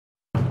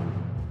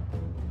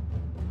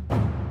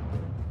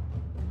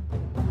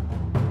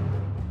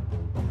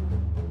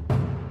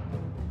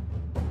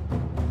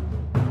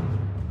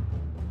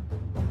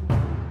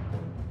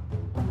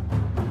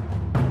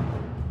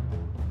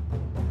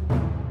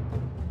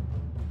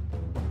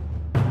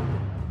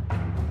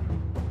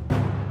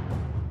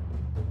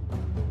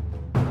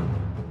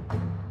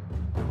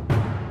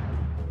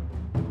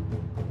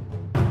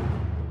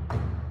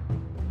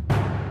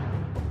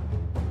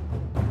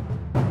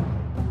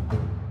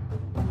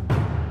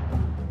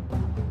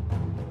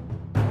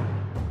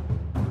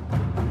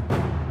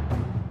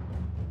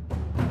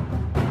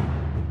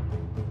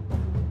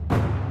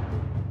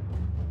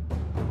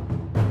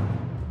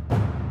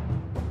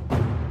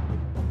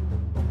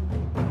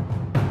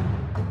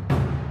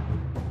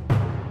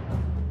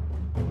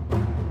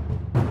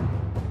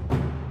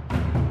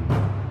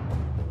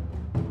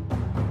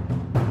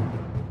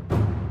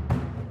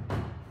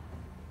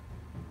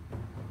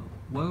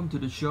Welcome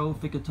to the show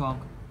Figure Talk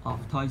of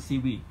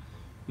TOYSTV.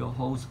 Your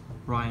host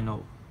Bryan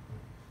Lo.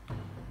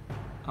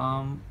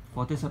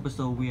 For this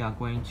episode, we are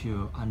going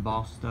to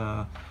unbox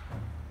the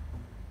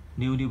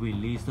newly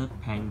released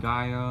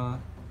Pangaea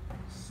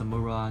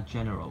Samurai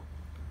General.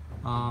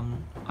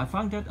 I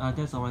found that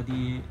there's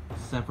already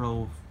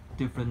several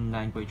different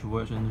language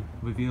version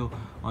review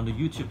on the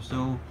YouTube,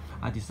 so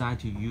I decided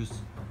to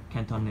use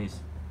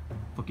Cantonese.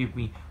 Forgive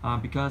me,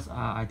 because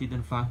I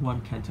didn't find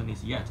one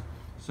Cantonese yet.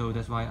 So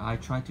that's why I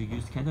try to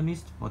use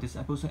Cantonese for this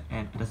episode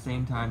and at the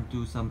same time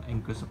do some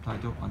English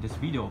subtitle on this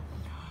video.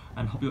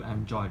 And hope you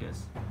enjoy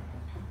this.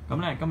 咁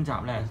咧，今集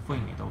咧歡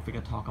迎嚟到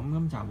Figure Talk。咁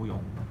今集會用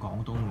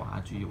廣東話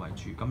主要為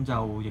主，咁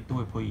就亦都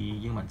會配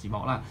英文字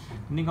幕啦。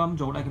咁點解咁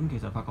做咧？咁其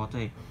實發覺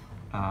即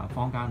係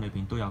坊間裏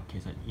邊都有，其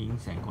實已經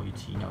成個月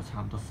前有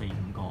差唔多4、5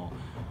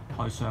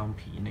個開箱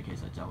片咧，其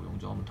實就用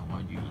咗唔同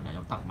嘅語言啊，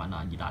有德文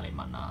啊、意大利文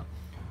啊、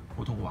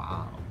普通話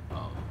啊、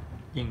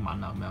英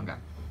文啊咁樣嘅。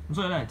咁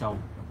所以咧就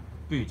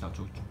不如就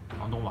做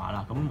廣東話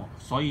啦，咁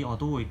所以我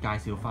都會介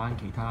紹翻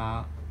其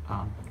他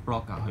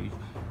blogger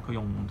佢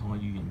用唔同嘅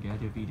語言嘅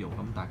一啲 video，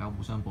 咁大家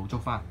互相補足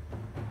翻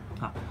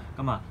嚇，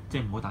咁即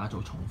係唔好大家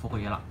做重複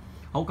嘅嘢啦。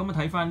好，咁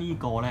睇翻呢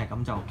個咧，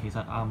咁就其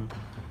實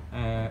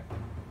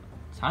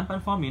產品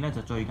方面咧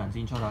就最近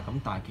先出啦，咁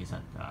但係其實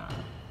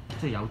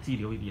即係有資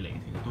料以嚟，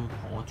其實都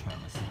頗長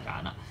嘅時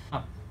間啦。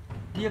呢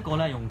一個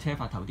咧用車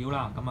發頭雕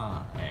啦，咁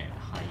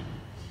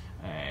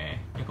係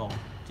一個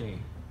即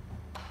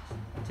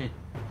係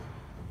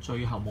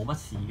最後冇乜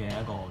事嘅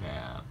一個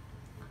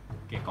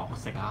嘅角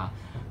色啊，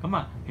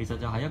咁其實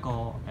就係一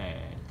個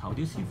頭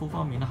雕師傅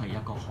方面咧係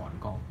一個韓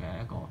國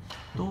嘅一個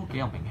都幾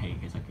有名氣，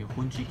其實叫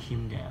潘珠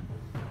Kim 嘅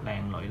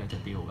靚女咧隻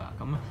雕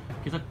㗎。咁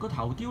其實個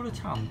頭雕咧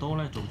差唔多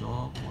咧做咗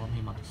我諗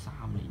起碼都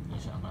3年以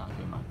上㗎啦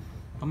佢嘛。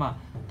咁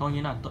當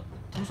然啦，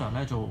通常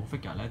咧做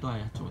figure 咧都係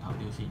做頭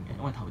雕先嘅，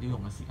因為頭雕用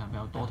嘅時間比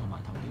較多，同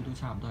埋頭雕都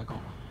差唔多係一個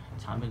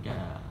產品嘅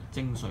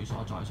精髓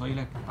所在，所以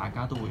咧大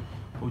家都會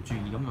好注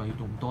意咁，又要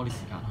用多啲時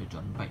間去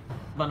準備。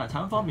產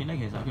品方面咧，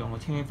其實佢用個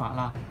車發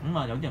啦，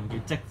有啲人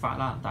叫織發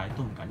啦，但係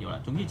都唔緊要啦。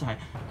總之就係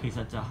其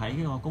實就喺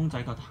呢個公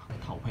仔個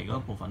頭皮嗰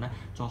部分咧，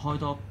再開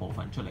多部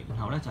分出嚟，然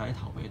後咧就喺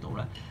頭皮度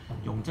咧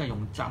用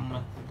針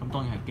啦，咁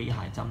當然係機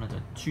械針啦，就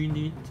穿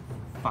啲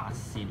髮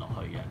線落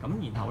去嘅，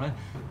咁然後咧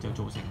就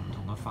做成唔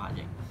同嘅髮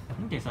型。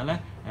咁其實咧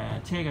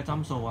車嘅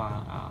針數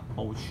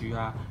部署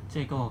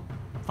即係嗰個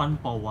分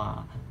佈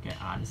嘅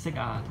顏色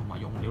同埋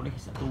用料咧，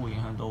其實都會影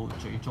響到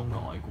最終嘅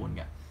外觀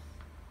嘅。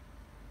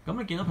咁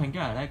你見到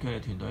Pangaea咧，佢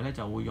哋團隊咧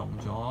就會用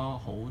咗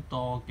好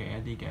多嘅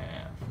一啲嘅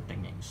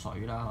定型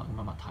水啦，咁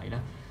嘅物體咧，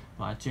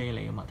或者啫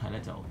喱嘅物體咧，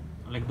就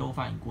令到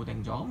髮型固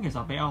定咗。咁其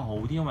實比較好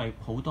啲，因為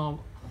好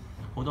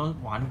多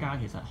玩家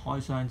其實開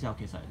箱之後，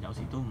其實有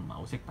時都唔係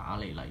好識打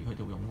理，例如佢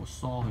哋會用個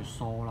梳去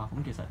梳啦。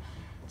咁其實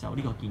就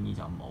呢個建議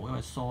就唔好，因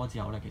為梳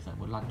之後咧，其實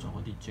會甩咗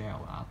嗰啲 gel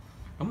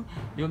咁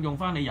你用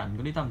翻你人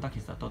嗰啲得唔得？其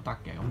實都得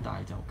嘅，咁但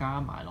係就加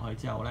埋落去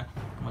之後咧，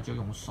咁仲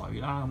要用水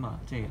啦，咁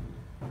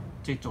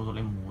即係做到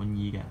你滿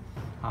意嘅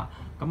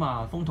咁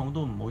風筒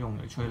都唔好用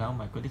嚟吹啦，因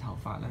為嗰啲頭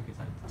髮咧其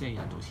實即係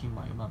人造纖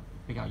維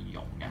比較易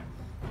溶嘅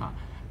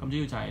咁主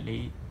要就係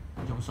你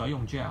用水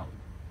用 gel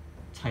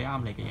砌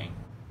啱你嘅型。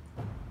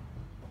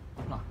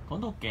講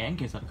到頸，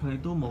其實佢哋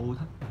都冇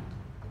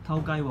偷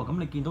雞喎。咁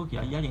你見到其實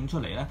而家影出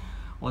嚟咧，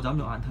我就咁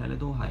用眼睇咧，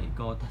都係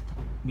個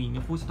面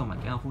嘅膚色同埋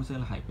頸嘅膚色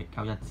咧係比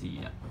較一致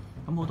嘅。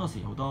咁好多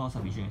時好多12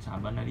寸嘅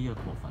產品咧，呢個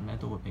部分咧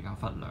都會比較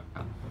忽略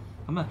㗎。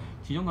咁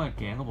始終佢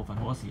頸嗰部分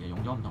好多時係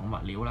用咗唔同嘅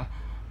物料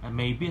咧，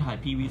未必係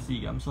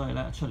PVC 嘅，咁所以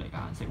咧出嚟嘅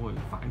顏色會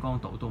反光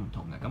度都唔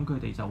同嘅。咁佢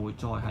哋就會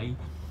再喺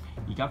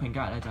而家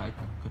Pangaea咧就喺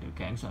佢條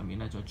頸上面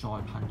咧就再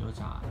噴咗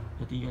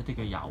一啲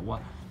嘅油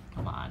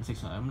同埋顏色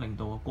上，咁令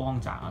到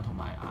光澤同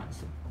埋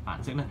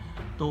顏色咧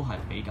都係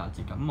比較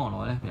接近，咁望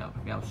落咧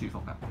比較舒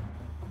服㗎。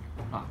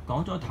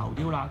講咗頭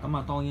雕啦，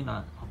咁當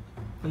然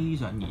非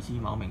常疑似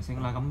某明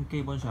星啦，咁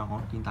基本上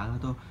我見大家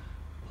都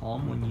頗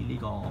滿意呢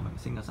個明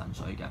星嘅神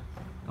髓嘅。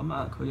咁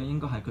佢應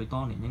該係佢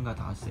當年應該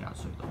大概40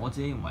歲度，我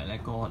自己認為咧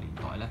嗰個年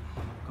代咧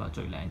佢係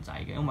最靚仔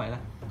嘅，因為咧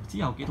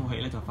之後幾套戲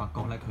咧就發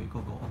覺咧佢嗰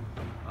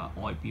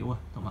個外表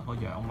同埋個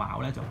樣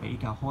貌咧就比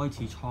較開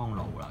始蒼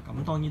老啦。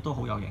咁當然都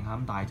好有型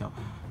咁，但係就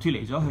脫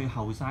離咗佢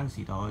後生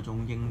時代嗰種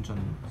英俊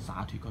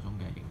灑脱嗰種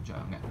嘅形象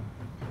嘅。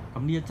咁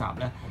呢一集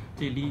咧，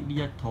即係呢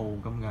一套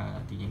咁嘅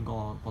電影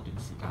嗰段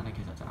時間咧，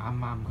其實就啱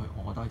啱佢，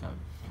我覺得就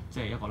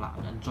即係一個男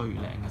人最靚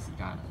嘅時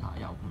間啦，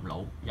又唔老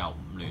又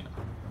唔亂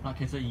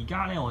其實而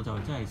家咧我就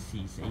真係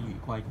視死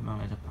如歸咁樣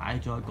咧，就擺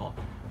咗一個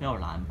比較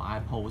難擺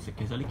嘅 pose。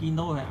其實你見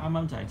到佢啱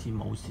啱就係似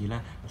武士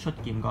咧出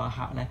劍嗰一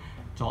刻咧，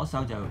左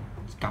手就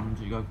撳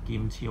住個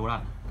劍鞘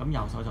啦，咁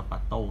右手就拔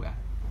刀嘅。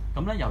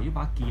咁咧由於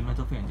把劍咧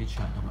都非常之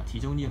長，同埋始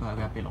終呢個係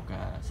佢1:6嘅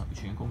12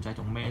寸嘅公仔，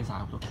仲孭晒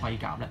好多盔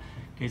甲咧，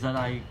其實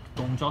係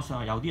動作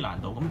上係有啲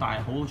難度。咁但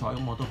係好好彩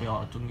咁，我都俾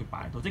我終於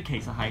擺到，即係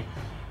其實係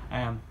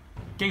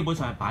基本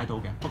上係擺到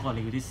嘅，不過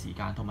你要啲時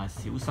間同埋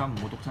小心，唔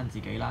好篤親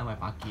自己啦，因為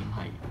把劍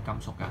係金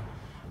屬㗎。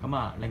咁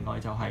啊，另外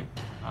就係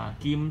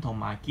劍同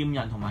埋劍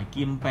刃同埋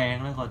劍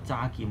柄咧，個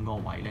揸劍個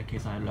位咧，其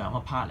實係兩個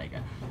part 嚟嘅，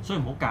所以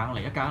唔好夾硬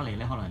嚟，一夾硬嚟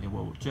咧，可能你會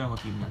將個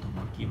劍刃同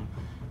埋劍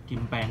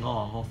柄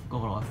嗰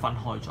個分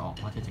開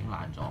咗，或者整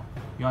爛咗。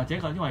又或者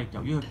因為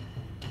由於佢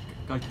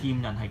個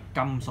劍刃係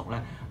金屬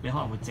咧，你可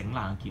能會整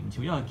爛個劍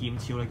鞘，因為劍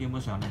鞘咧基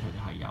本上咧佢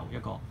哋係有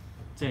一個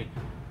即係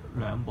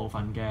兩部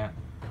分嘅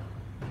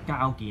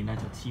膠件咧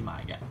就黐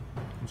埋嘅，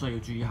咁所以要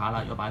注意下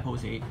啦。要擺 pose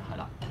係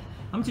啦。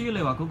咁至於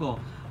你話嗰個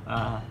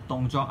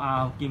動作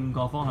啊、劍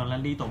個方向咧，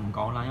呢度唔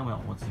講啦，因為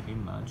我自己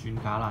唔係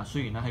專家啦。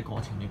雖然咧喺過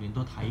程裏邊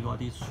都睇過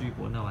啲書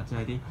本啊，或者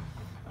係啲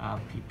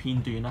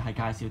片段咧係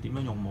介紹點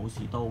樣用武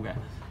士刀嘅。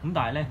咁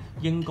但係咧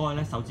應該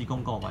咧手指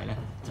公嗰個位咧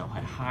就係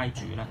揩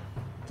住咧，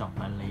就唔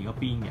係你嗰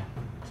邊嘅，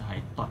就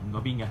係盾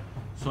嗰邊嘅。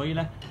所以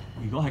咧，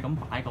如果係咁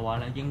擺嘅話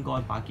咧，應該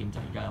把劍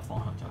就而家嘅方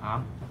向就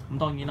啱。咁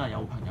當然啦，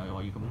有朋友又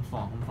話要咁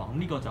放。咁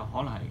呢個就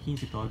可能係牽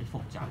涉到一啲複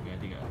雜嘅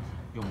一啲嘅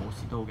用武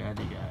士刀嘅一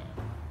啲嘅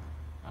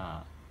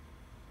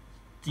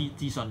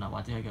資訊啊，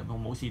或者係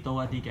用武士刀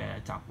一啲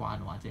嘅習慣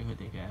或者佢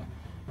哋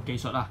嘅技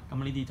術啦。咁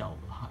呢啲就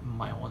唔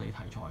係我哋題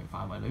材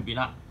範圍裏邊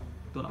啦，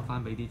都留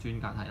翻俾啲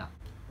專家睇啦。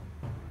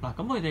嗱，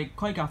咁佢哋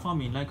盔甲方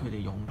面咧，佢哋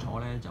用咗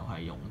咧就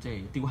係用即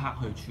係雕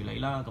刻去處理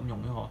啦。咁用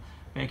一個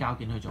啤膠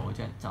件去做嘅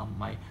啫，就唔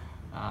係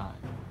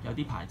有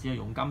啲牌子係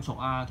用金屬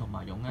啊，同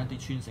埋用一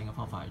啲穿繩嘅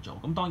方法去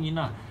做。咁當然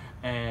啦，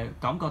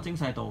感覺精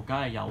細度梗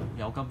係有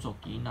金屬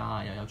件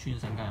啊，又有穿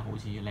繩，梗係好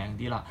似靚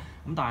啲啦。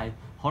咁但係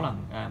可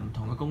能唔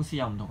同嘅公司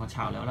有唔同嘅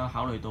策略啦，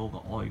考慮到個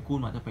外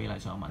觀或者比例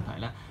上嘅問題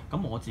咧，咁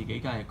我自己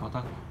梗係覺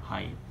得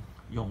係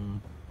用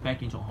啤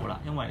件仲好啦，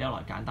因為一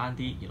來簡單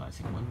啲，二來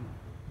成本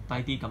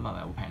低啲，咁咪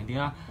會平啲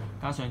啦。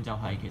加上就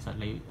係其實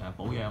你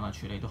保養啊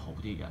處理都好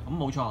啲嘅。咁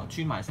冇錯，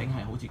穿埋繩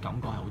係好似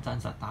感覺係好真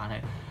實，但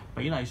係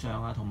比例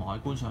上啊同埋外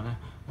觀上咧，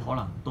可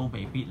能都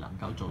未必能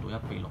夠做到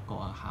1:6個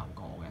效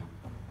果嘅。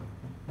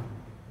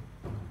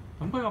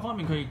咁規劃方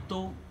面佢亦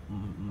都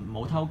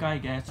冇偷雞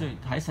嘅，雖然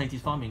喺細節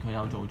方面佢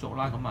有做足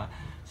啦。咁啊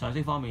上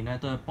色方面咧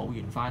都係補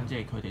完翻，即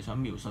係佢哋想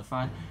描述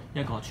翻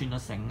一個穿咗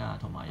繩啊，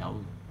同埋有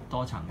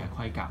多層嘅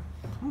盔甲。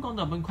咁講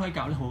到日本盔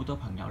甲咧，好多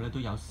朋友咧都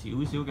有少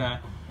少嘅。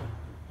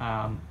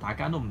大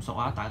家都唔熟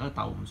啊，大家都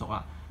鬥唔熟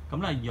啦。咁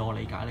咧，以我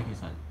理解咧，其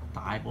實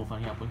大部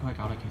分嘅日本盔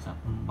甲咧，其實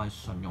唔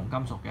係純用金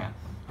屬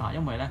嘅，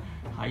因為咧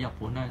喺日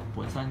本咧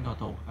本身嗰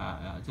度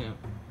即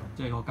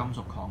係個金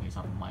屬礦其實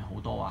唔係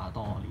好多啊，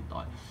當個年代。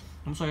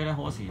咁所以咧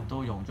好多時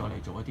都用咗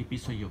嚟做一啲必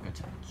須要嘅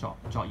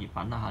作業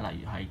品啦嚇，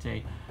例如係即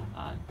係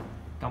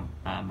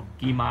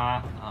劍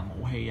啊、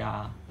武器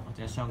啊或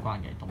者相關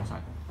嘅東西。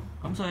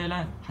咁所以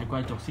咧係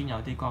貴族先有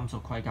啲金屬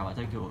盔甲或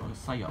者叫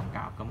西洋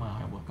甲，咁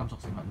啊係會金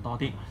屬成分多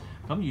啲。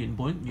咁原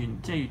本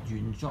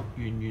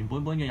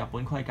嘅日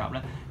本盔甲咧，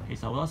其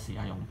實好多時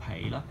係用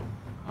皮啦，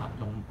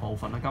用部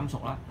分嘅金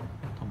屬啦，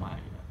同埋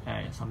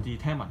甚至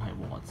聽聞係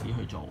和紙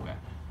去做嘅。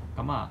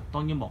咁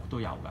當然木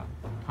都有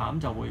㗎，咁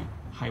就會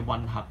係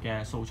混合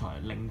嘅素材，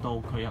令到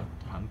佢又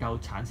能夠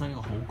產生一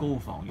個好高嘅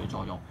防禦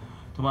作用。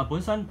同埋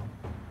本身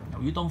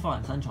由於東方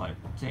人身材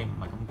即係唔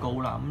係咁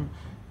高啦，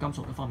咁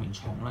金屬一方面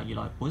重啦，二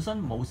來本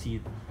身武士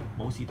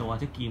道或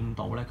者劍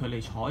道咧，佢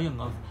哋採用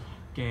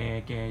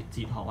嘅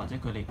哲學或者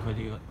佢哋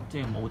嘅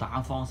即係武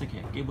打方式，其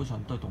實基本上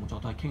對動作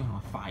都係傾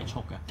向快速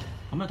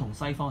嘅。咁咧同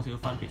西方少少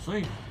分別，所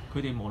以佢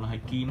哋無論係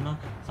劍啦，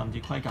甚至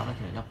盔甲咧，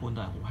其實一般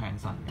都係好輕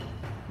身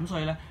嘅。咁所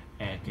以咧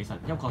其實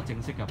一個正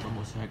式嘅日本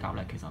武士盔甲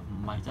咧，其實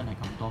唔係真係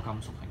咁多金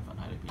屬成分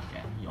喺裏邊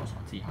嘅，以我所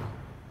知嚇。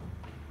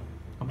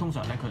咁通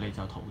常咧，佢哋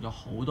就塗咗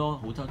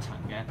好多層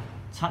嘅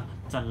漆，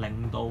就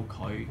令到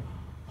佢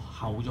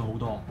厚咗好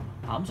多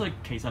咁所以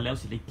其實你有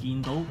時你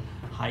見到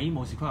喺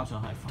武士盔甲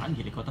上係反而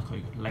你覺得佢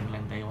靚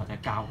地或者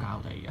膠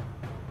地嘅。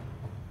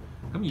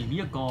咁而呢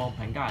一個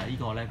Pangaea呢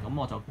個咧，咁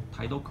我就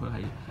睇到佢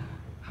係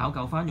考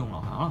究翻用落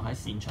可能喺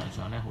戰場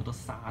上咧好多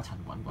沙塵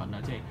滾滾啦，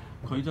即係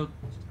佢就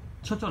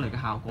出咗嚟嘅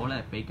效果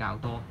咧比較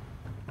多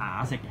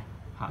啞色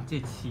嘅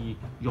即係似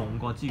用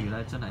過之餘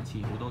咧，真係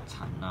似好多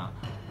塵啊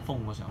封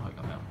咗上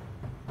去咁樣。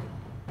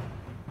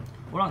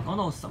好啦，講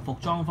到服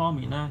裝方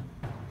面咧。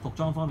服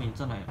裝方面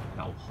真係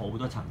有好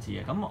多層次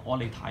嘅，咁我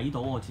哋睇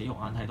到我自己肉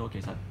眼睇到，其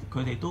實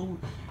佢哋都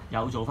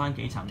有做翻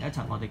幾層，一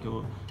層我哋叫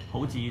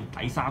好似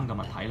底衫嘅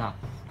物體啦，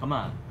咁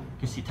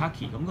叫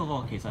Shitake， 咁嗰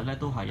個其實咧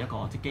都係一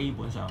個即基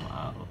本上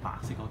白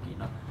色嗰件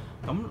啦。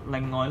咁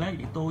另外咧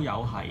亦都有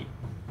係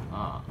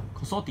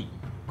Kosodi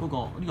嗰個，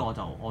呢個我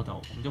就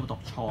唔知有冇讀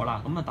錯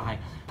啦，咁但係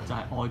就係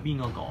外邊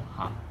嗰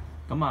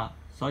個咁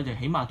所以就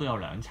起碼都有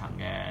2層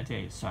嘅，即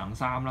係上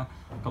衫啦，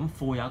咁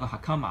褲有一個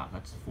Hakama 嘅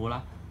褲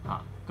啦。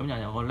咁又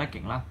有個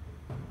legging 啦。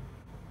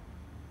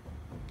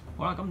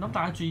好啦，咁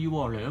大家注意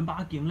喎，兩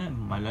把劍咧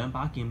唔係兩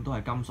把劍都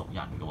係金屬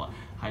刃嘅喎，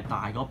係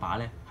大嗰把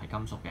咧係金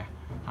屬嘅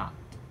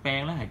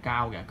柄咧係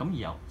膠嘅。咁而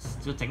由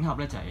整合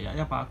咧就係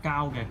有一把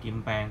膠嘅劍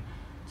柄，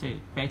即係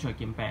啤出嚟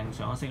劍柄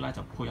上咗色咧，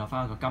就配合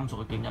翻一個金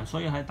屬嘅劍刃。所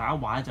以喺大家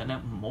玩一陣咧，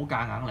唔好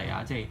夾硬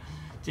嚟即係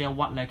即係一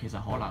屈咧，其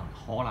實可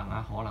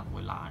能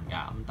會爛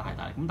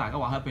㗎。咁大家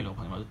話喺秘魯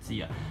朋友都知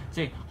啊，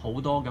即係好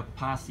多嘅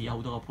pass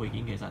好多嘅配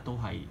件其實都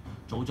係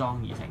組裝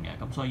而成嘅。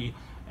咁所以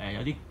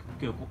有啲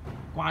叫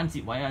關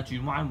節位啊、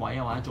轉彎位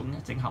啊或者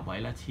整合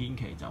位咧，千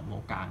祈就唔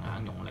好夾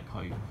硬用力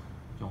去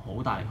用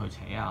好大力去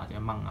扯啊或者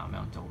掹啊，咁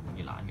樣就容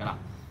易爛㗎啦。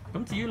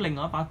咁至於另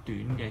外一把短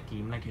嘅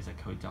劍咧，其實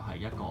佢就係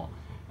一個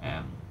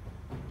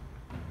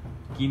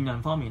劍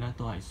刃方面咧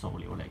都係塑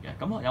料嚟嘅。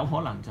咁有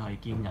可能就係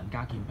劍刃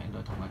加劍柄都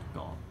係同一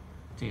個。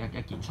即係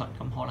一件出，咁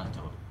可能就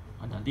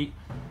穩陣啲。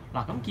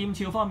嗱，咁劍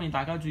鞘方面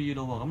大家注意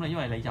到喎，咁你因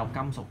為你有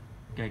金屬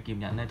嘅劍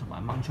刃咧，同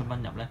埋掹出掹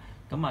入咧，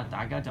咁啊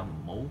大家就唔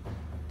好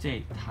即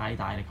係太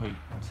大力去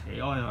扯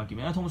開個劍刃，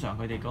因為通常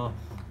佢哋個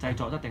製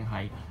作一定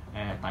係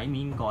底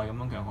面蓋咁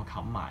樣兩個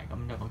冚埋，咁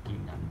一個劍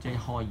刃即係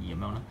開二咁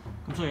樣啦。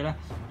咁所以咧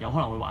有可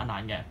能會玩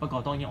爛嘅，不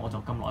過當然我就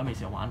咁耐都未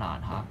試過玩爛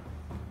嚇。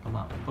咁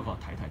啊不過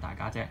提大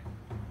家啫。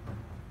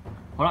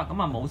好啦，咁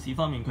啊武士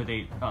方面佢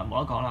哋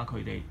冇得講啦，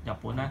佢哋日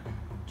本咧。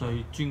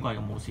最尊貴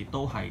嘅武士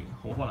都係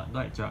好可能都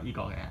係着呢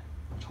個嘅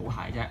草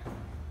鞋啫。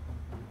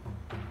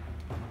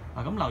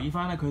咁留意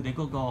翻咧，佢哋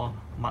嗰個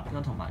襪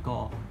啦同埋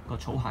個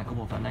草鞋嗰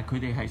部分咧，佢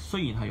哋係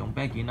雖然係用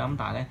啤件啦，咁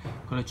但係咧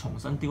佢哋重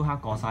新雕刻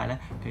過晒咧，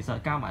其實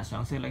加埋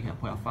上色咧，其實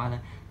配合翻咧，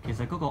其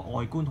實嗰個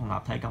外觀同立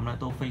體感咧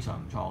都非常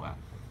唔錯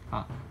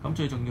㗎。咁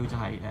最重要就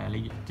係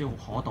你即係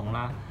可動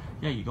啦，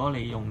因為如果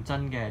你用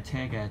真嘅車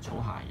嘅草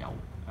鞋又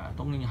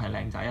當然係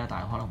靚仔啊，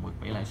但係可能會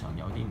比例上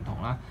有啲唔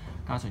同啦。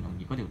加上容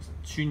易嗰條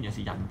穿嘅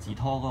是人字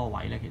拖嗰個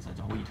位咧，其實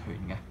就好易斷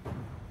嘅。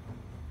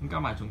咁加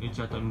埋仲要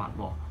着對襪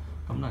喎，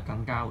咁啊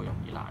更加會容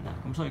易爛啦。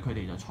咁所以佢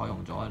哋就採用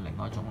咗另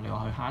外一種，你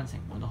話去慳成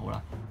本都好啦。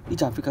呢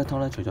集 Figure Talk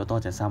咧，除咗多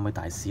謝3位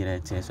大師咧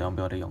借相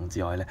俾我哋用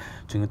之外咧，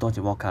仲要多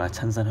謝 Walker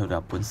親身去到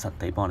日本實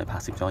地幫我哋拍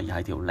攝咗而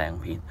係條靚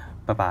片。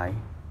拜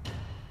拜。